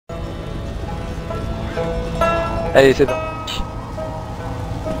Allez, c'est parti.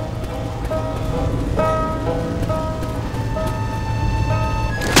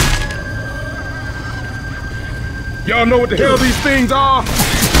 Y'all know what the hell these things are?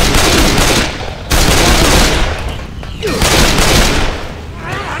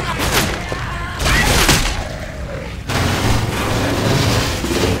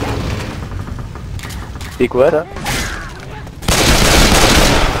 C'est quoi ça?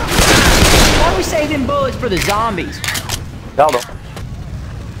 Why don't we save them bullets for the zombies? Pardon.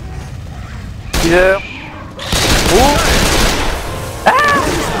 6 heures. Oh!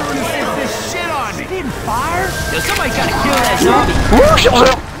 This shit on me. Didn't fire? Yo, somebody gotta kill that zombie. Ouh,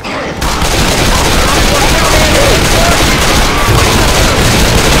 chargeur!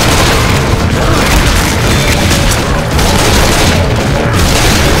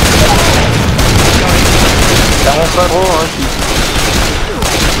 Ça avance pas trop, hein, si.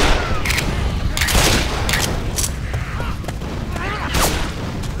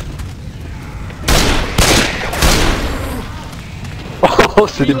 Oh,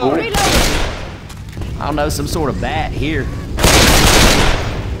 c'est des beaux. I don't know, some sort of bat here.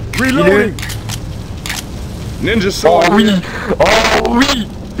 Reloading! Ninja Oh sword! oui! Oh oui!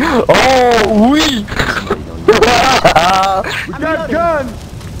 Oh oui! We got guns!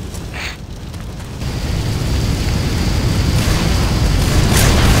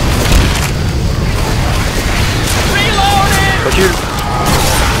 Recule!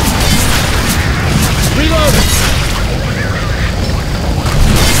 Reloading!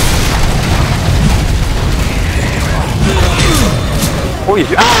 Oh il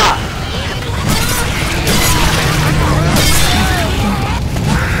est... Ah!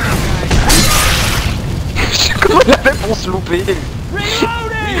 Comment il a fait pour se louper?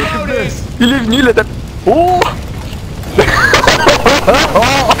 Il est venu, la tape... Oh!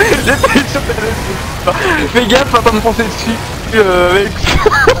 Oh, j'étais sûr que... Fais gaffe à pas me foncer dessus avec...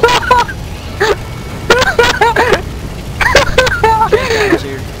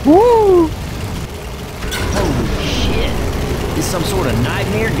 Woo! Holy shit. This some sort of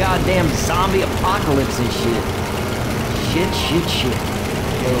nightmare, goddamn zombie apocalypse and shit. Shit.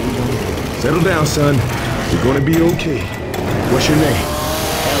 Hell are we gonna do? Settle down, son. You're gonna be okay. What's your name?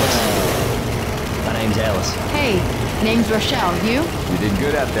 Ellis. My name's Ellis. Hey, name's Rochelle. You? You did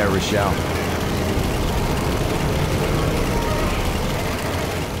good out there, Rochelle.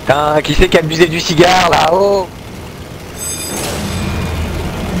 Putain, qui c'est qui a abusé du cigare là-haut?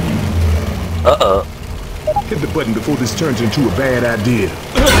 Uh-oh. Hit the button before this turns into a bad idea.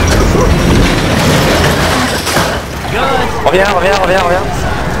 Reviens.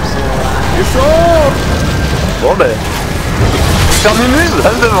 It's on! Bon ben... Faire mumuse,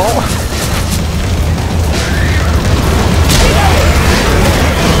 là devant.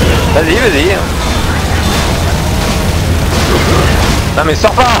 Vas-y. Non mais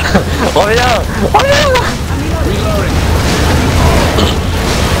sors pas. Reviens.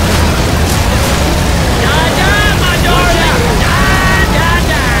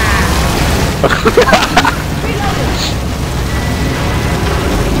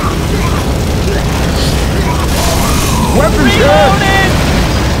 Weapons down!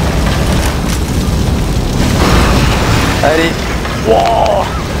 Allez. Wow.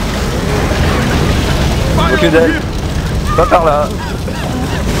 Ok d'elle. Pas par là.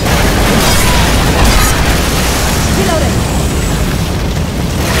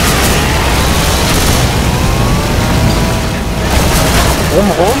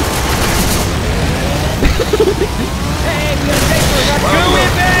 Rom.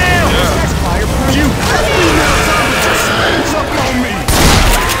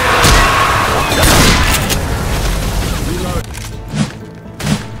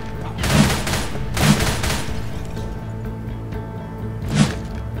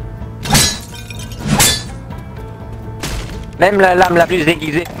 Même la lame la plus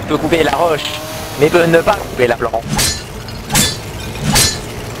aiguisée peut couper la roche, mais peut ne pas couper la plante.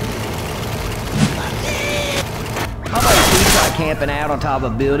 Camping out on top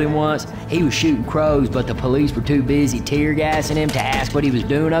of a building once. He was shooting crows, but the police were too busy tear gassing him to ask what he was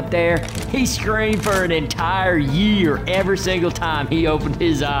doing up there. He screamed for an entire year every single time he opened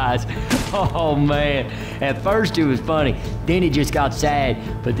his eyes. Oh man, at first it was funny, then it just got sad,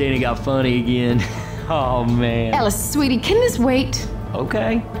 but then it got funny again. Oh man. Ellis, sweetie, can this wait?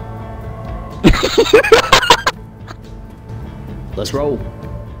 Okay. Let's roll.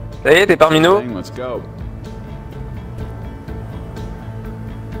 Ça y est, t'es parmi nous? Let's go.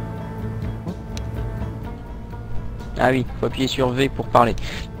 Ah oui, faut appuyer sur V pour parler.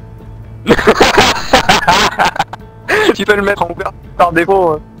 Tu peux le mettre en ouvert par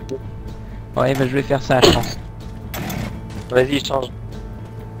défaut. Ouais, bah je vais faire ça, je pense. Vas-y, change.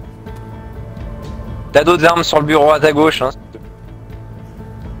 T'as d'autres armes sur le bureau à ta gauche, hein.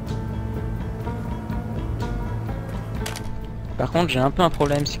 Par contre, j'ai un peu un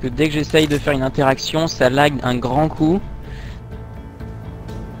problème, c'est que dès que j'essaye de faire une interaction, ça lag un grand coup.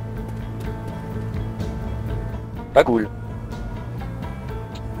 Pas cool.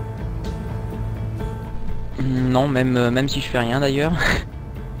 Non, même si je fais rien d'ailleurs.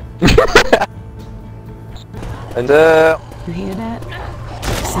 Under. You hear that?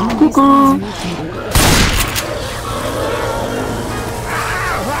 Coucou.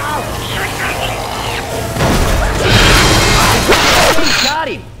 Got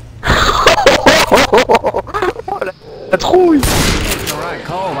him! Oh, la trouille. Alright,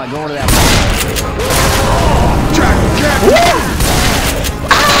 call by going to that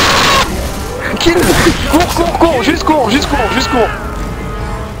Kill. Cours, juste cours.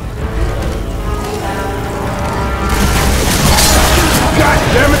 God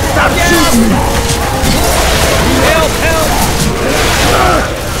damn it, stop shooting me!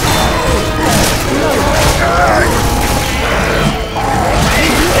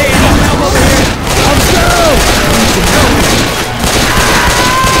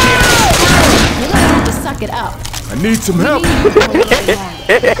 You're gonna have to suck it up. I need some help!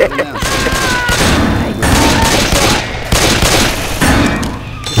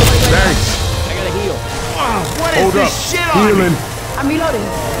 Thanks. I gotta heal. What Hold up. Healing. I'm reloading.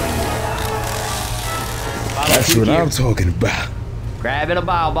 That's what I'm talking about. Grabbing a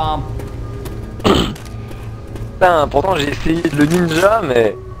bile bomb. Putain, pourtant j'ai essayé le ninja,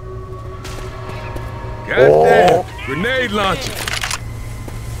 mais... Goddamn. Grenade launcher.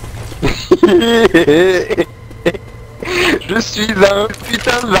 Je suis un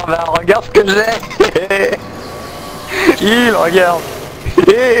putain de barbare, regarde ce que j'ai. Il regarde.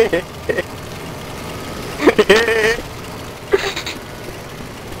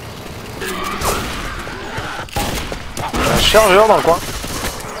 Un chargeur dans le coin.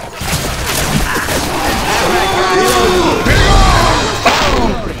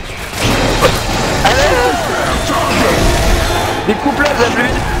 Allez, découpe-la, ça plus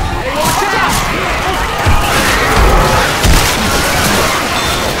vite.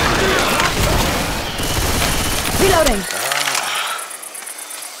 Reloading.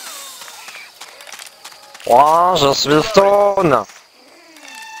 Oh, je suis stone.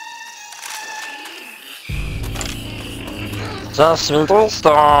 Je suis tout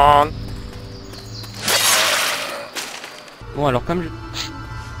stone. Bon, alors comme je...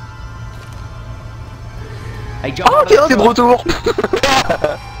 Hey, jump Oh, out of t'es de retour.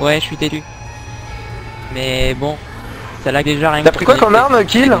 Ouais, je suis têtu. Mais bon, ça lag déjà rien. T'as pris quoi comme arme,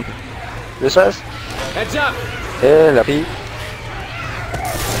 kill? Le chasse. Heads up! Eh, la pris.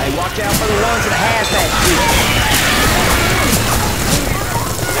 Hey, watch out for the ones in the hazmat suit.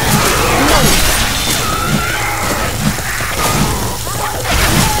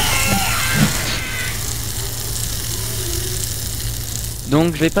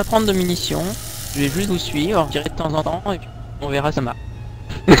 Donc je vais pas prendre de munitions, je vais juste vous suivre, tirer de temps en temps et puis on verra ça marche.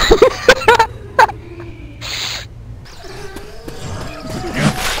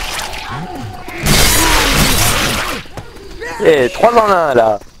 Eh, 3 en 1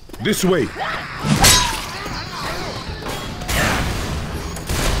 là. This way.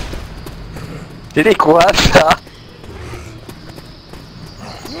 C'était quoi ça?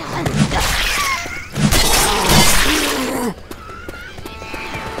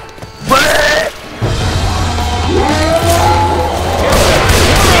 Ouais.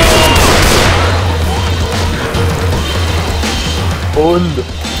 Hold.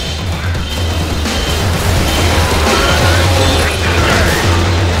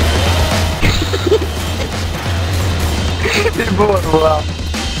 C'est beau à voir.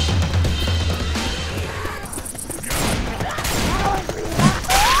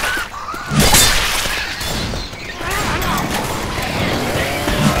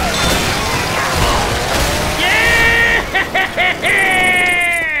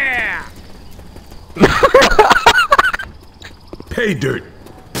 Pay dirt.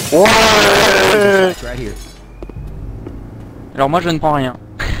 Ouais. Right here. Alors moi je ne prends rien.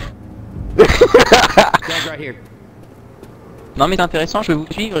 Guys right here. Non mais c'est intéressant, je vais vous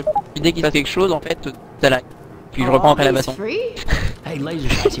suivre, et puis dès qu'il passe quelque chose en fait, ça lag. Puis je reprends après la baston. Free? Hey,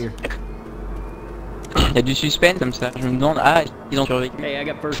 laser shots here. Il y a du suspense comme ça, je me demande, ah, ils ont survécu. Hey, I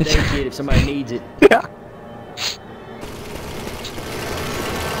got first aid kit if somebody needs it.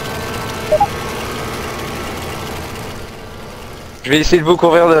 Je vais essayer de vous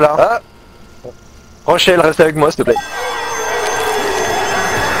courir de là. Ah. Rochelle, reste avec moi s'il te plaît.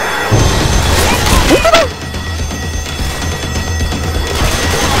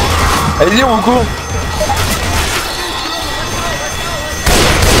 Allez-y, on vous court.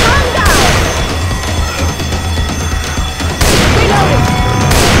 Reloading.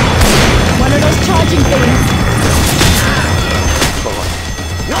 One of those charging things.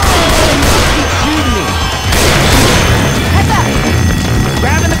 Heads up.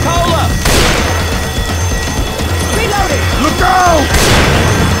 Grabbing the cola! Reloading. Look out!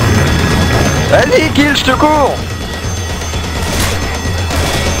 Vas-y, kill, je te cours.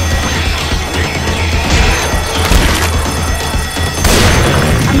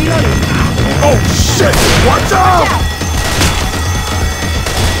 I'm reloading. Oh shit! Watch out!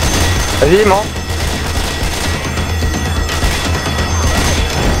 Vas-y, man.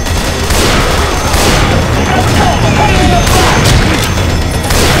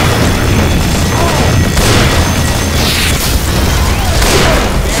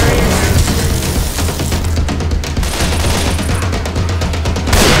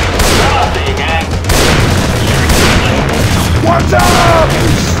 Watch out!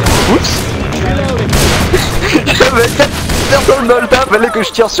 Oups. J'avais 4 personnes dans le tas, fallait que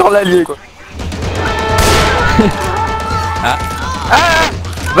je tire sur l'allié quoi. Ah. Ah,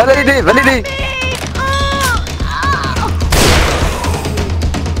 va l'aider, va l'aider.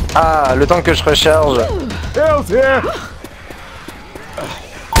 Ah, le temps que je recharge. Hell's here!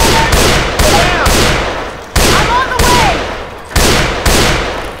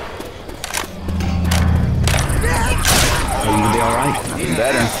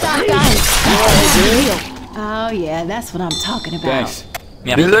 Stop, guys. Oh yeah, that's what I'm talking about. Thanks.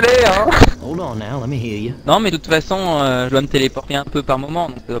 Merci. Désolé hein. Hold on now, let me heal you. Non mais de toute façon, je dois me téléporter un peu par moment,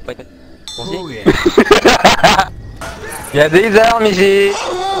 donc ça doit pas être facile. Oh yeah. Il y a des armes ici.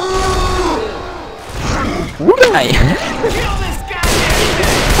 Oula. Aïe.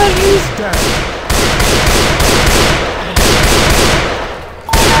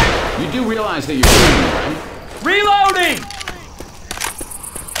 You do realize that you're shooting, right? Reloading!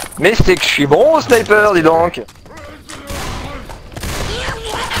 Mais c'est que je suis bon au sniper, dis donc.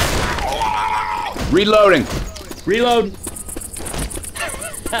 Reloading. Reload!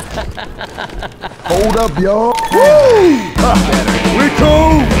 Hold up, y'all! We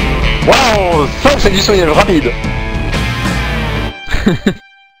cool! Waouh, ça c'est du soignage rapide.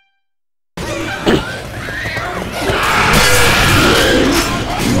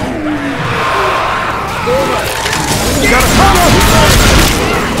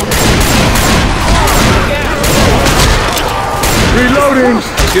 Reloading!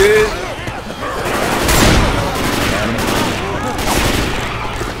 Excuse.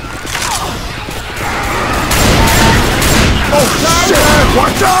 Oh shit!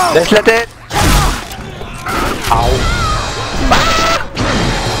 Watch out! Laisse la tête. Au. Ah,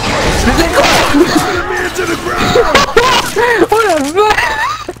 mais c'est quoi? Me into the ground! Oh la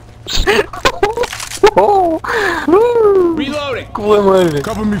vache. Oh. Ouh. Reloading. Couvrez-moi le.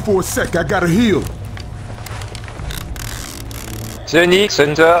 Cover me for a sec, I gotta heal. Sonic,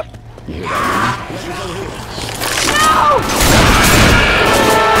 Center.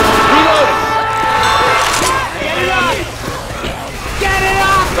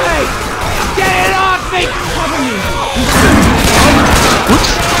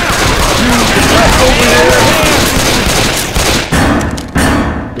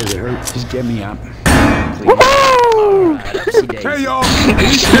 Does it hurt? Just get me up. Hey y'all!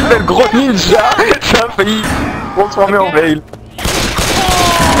 J'ai fait le gros ninja. Ça a failli transformer en veil.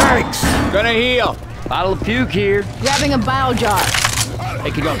 Thanks! Gonna heal. Bottle of puke here. Grabbing a bile jar.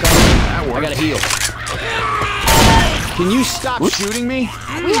 Hey, can y'all come? I gotta heal. Can you stop shooting me?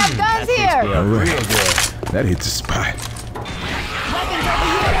 We have guns here. All right. That hits the spot.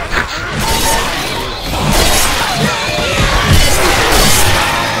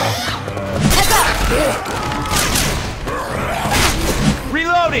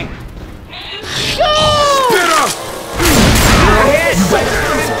 Reloading. Get up!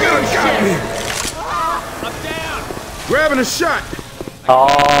 Got me. I'm down. Grabbing a shot.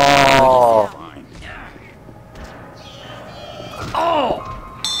 Oh. I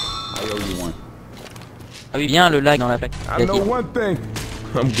owe you one. Ah oui, bien le lag dans la plaque. I know one thing.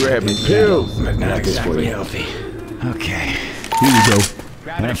 I'm grabbing pills. Not this Exactly way. healthy. Okay. Here we go.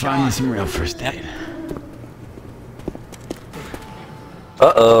 Gonna find you some real first aid.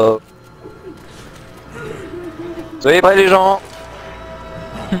 Oh. Soyez prêts les gens.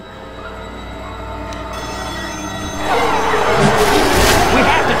 We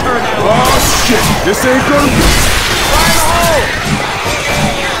have to turn that Oh shit! This ain't gonna be.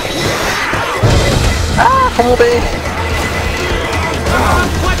 Ah, faut monter.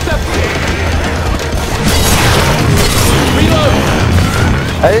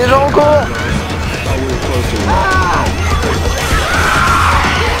 Allez les gens, on court.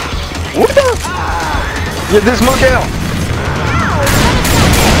 Il y a des smokers.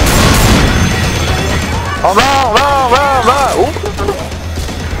 En bas, en bas, en bas, en bas. Oh.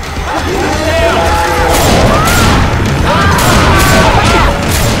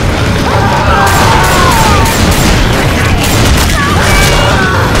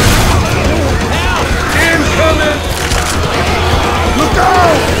 Look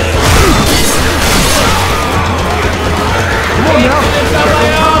out! Come on now.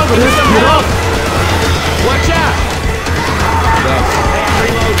 Get up. Watch out!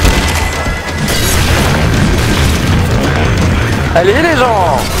 Allez les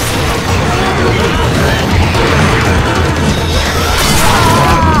gens.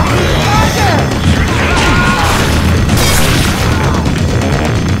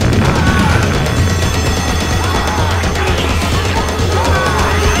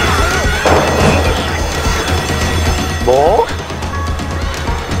 Bon.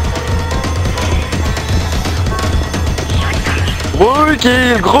 Grouille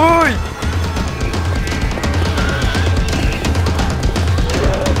kill, grouille.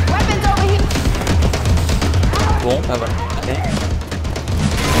 Bon, bah voilà. Ok.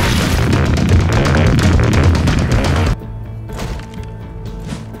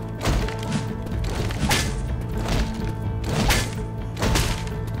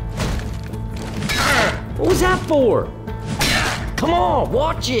 What was that for? Come on,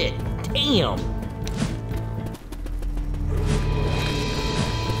 watch it. Damn.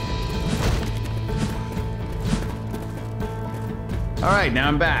 All right, now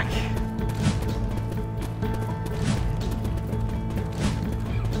I'm back.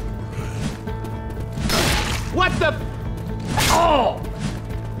 What the? Oh!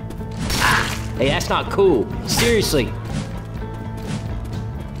 Hey, that's not cool. Seriously.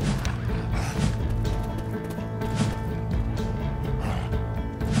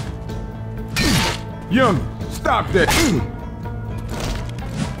 Young, stop that.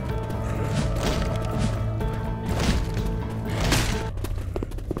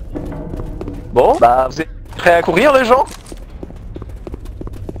 Bon, bah vous êtes prêts à courir les gens?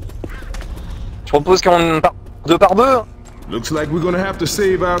 Je propose qu'on part deux par deux. Looks like we're gonna have to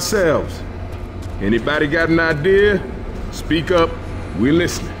save ourselves. Anybody got an idea? Speak up. We're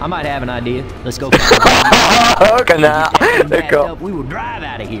listening. I might have an idea. Let's go. Oh connard. D'accord. We will drive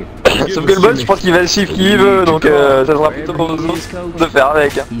out of here. Sauf que le boss, je pense qu'il va suivre qui il veut, donc ça sera plutôt pour nous autres de faire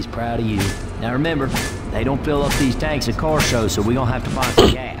avec. He's proud of you. Now remember, they don't fill up these tanks at car shows, so we're gonna have to find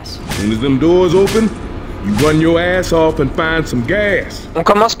some gas. As soon as them doors open, you run your ass off and find some gas. On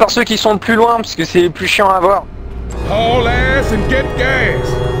commence par ceux qui sont le plus loin, parce que c'est plus chiant à voir. Haul ass and get gas.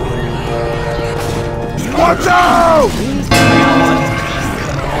 Watch out!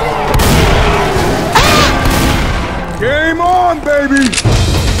 Game on, baby!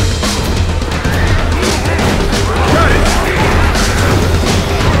 Got it!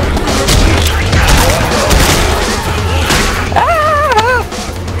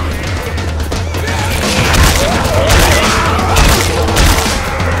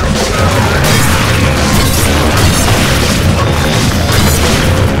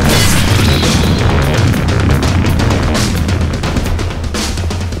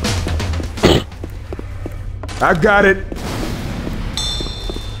 I got it.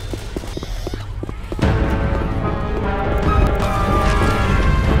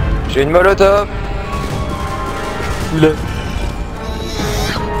 J'ai une molotov. Oula.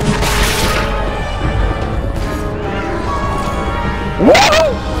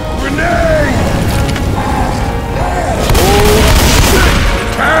 Whoa! Grenade! Oh, shit!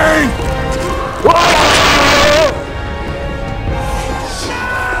 Tank! Whoa!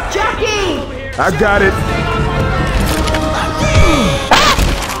 Jackie! I got it.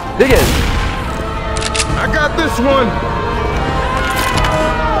 Dégage. I got this one.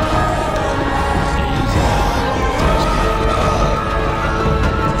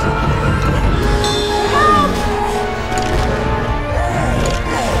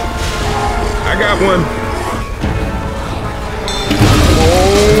 I got one.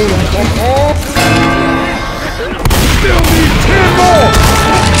 Oh, come on. Still need 10 more.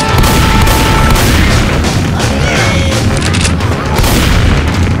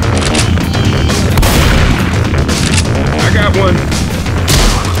 I got one.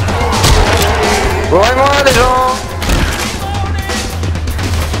 Vraiment les gens.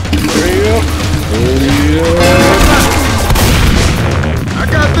 Yeah. Oh yeah. I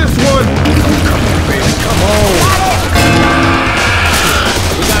got this one. Come on, baby, come on.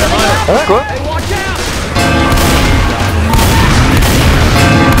 Hein, quoi?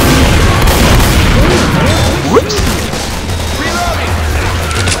 Oups.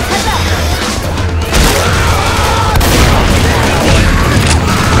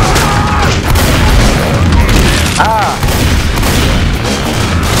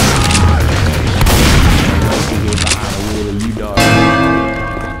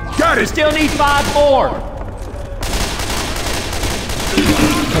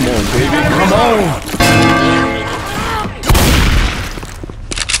 Come on, baby, come on.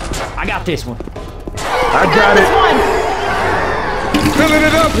 I got this one. I got it. Filling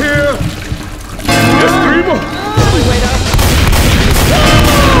it up here. Just 3 more.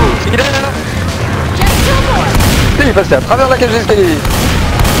 Il est là. Il est passé à travers la cage d'escalier.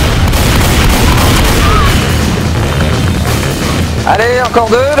 Allez, encore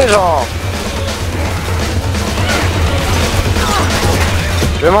 2 les gens.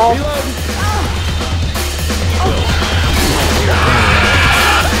 Je monte.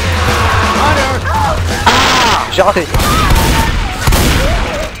 Ah, j'ai raté.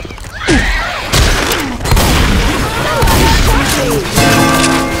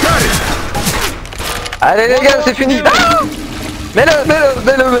 Allez les gars, c'est fini. Ah, mets-le.